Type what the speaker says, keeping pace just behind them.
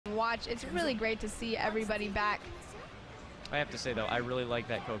watch. It's really great to see everybody back. I have to say, though, I really like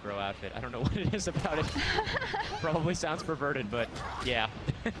that Kokoro outfit. I don't know what it is about it. Probably sounds perverted, but yeah.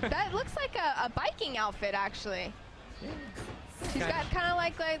 That looks like a biking outfit, actually. Yeah. She's got kind of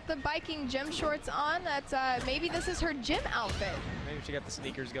like the biking gym shorts on. That's maybe this is her gym outfit. Maybe she got the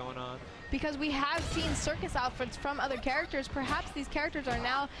sneakers going on. Because we have seen circus outfits from other characters. Perhaps these characters are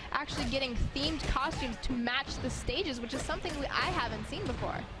now actually getting themed costumes to match the stages, which is something I haven't seen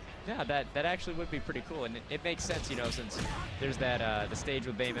before. Yeah, that actually would be pretty cool, and it makes sense, you know, since there's that the stage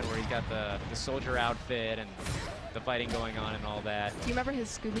with Bayman where he's got the soldier outfit and the fighting going on and all that. Do you remember his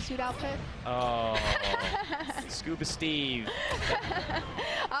scuba suit outfit? Oh, Scuba Steve.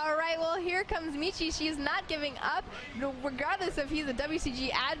 All right, well, here comes Michi. She is not giving up, regardless if he's a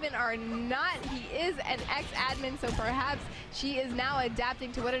WCG admin or not. He is an ex-admin, so perhaps she is now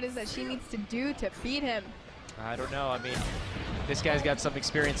adapting to what it is that she needs to do to beat him. I don't know. I mean, this guy's got some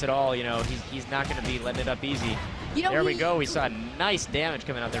experience at all. You know, he's not going to be letting it up easy. You know, there we go. We saw nice damage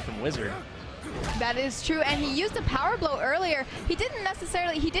coming out there from Wizard. That is true, and he used a power blow earlier. He didn't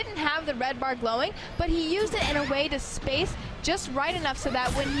have the red bar glowing, but he used it in a way to space just right enough so that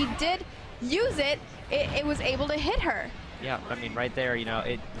when he did use it, it was able to hit her. Yeah, I mean, right there, you know,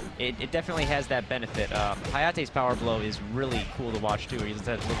 it definitely has that benefit. Hayate's power blow is really cool to watch, too. He just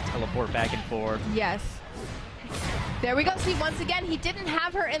has a little teleport back and forth. Yes. There we go. See, once again, he didn't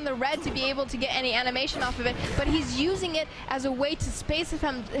have her in the red to be able to get any animation off of it, but he's using it as a way to space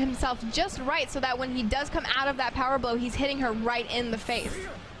himself just right so that when he does come out of that power blow, he's hitting her right in the face.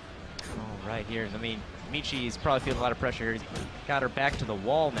 Oh, right here. I mean, Michi's probably feeling a lot of pressure here. He's got her back to the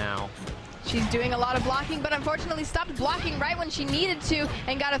wall now. She's doing a lot of blocking, but unfortunately stopped blocking right when she needed to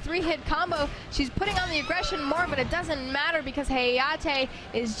and got a 3-hit combo. She's putting on the aggression more, but it doesn't matter because Hayate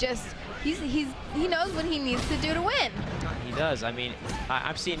is just, he knows what he needs to do to win. He does. I mean,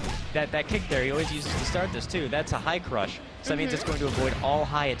 I've seen that kick there. He always uses to start this, too. That's a high crush. So that means it's going to avoid all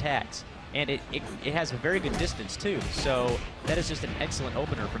high attacks. And it has a very good distance, too. So that is just an excellent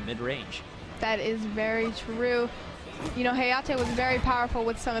opener from mid-range. That is very true. You know, Hayate was very powerful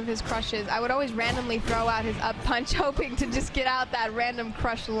with some of his crushes. I would always randomly throw out his up punch, hoping to just get out that random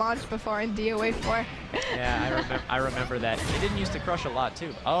crush launch before in DOA 4. Yeah, I remember that. He didn't use to crush a lot,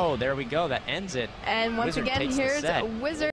 too. Oh, there we go. That ends it. And once Wizard again, takes the here's set. Wizard.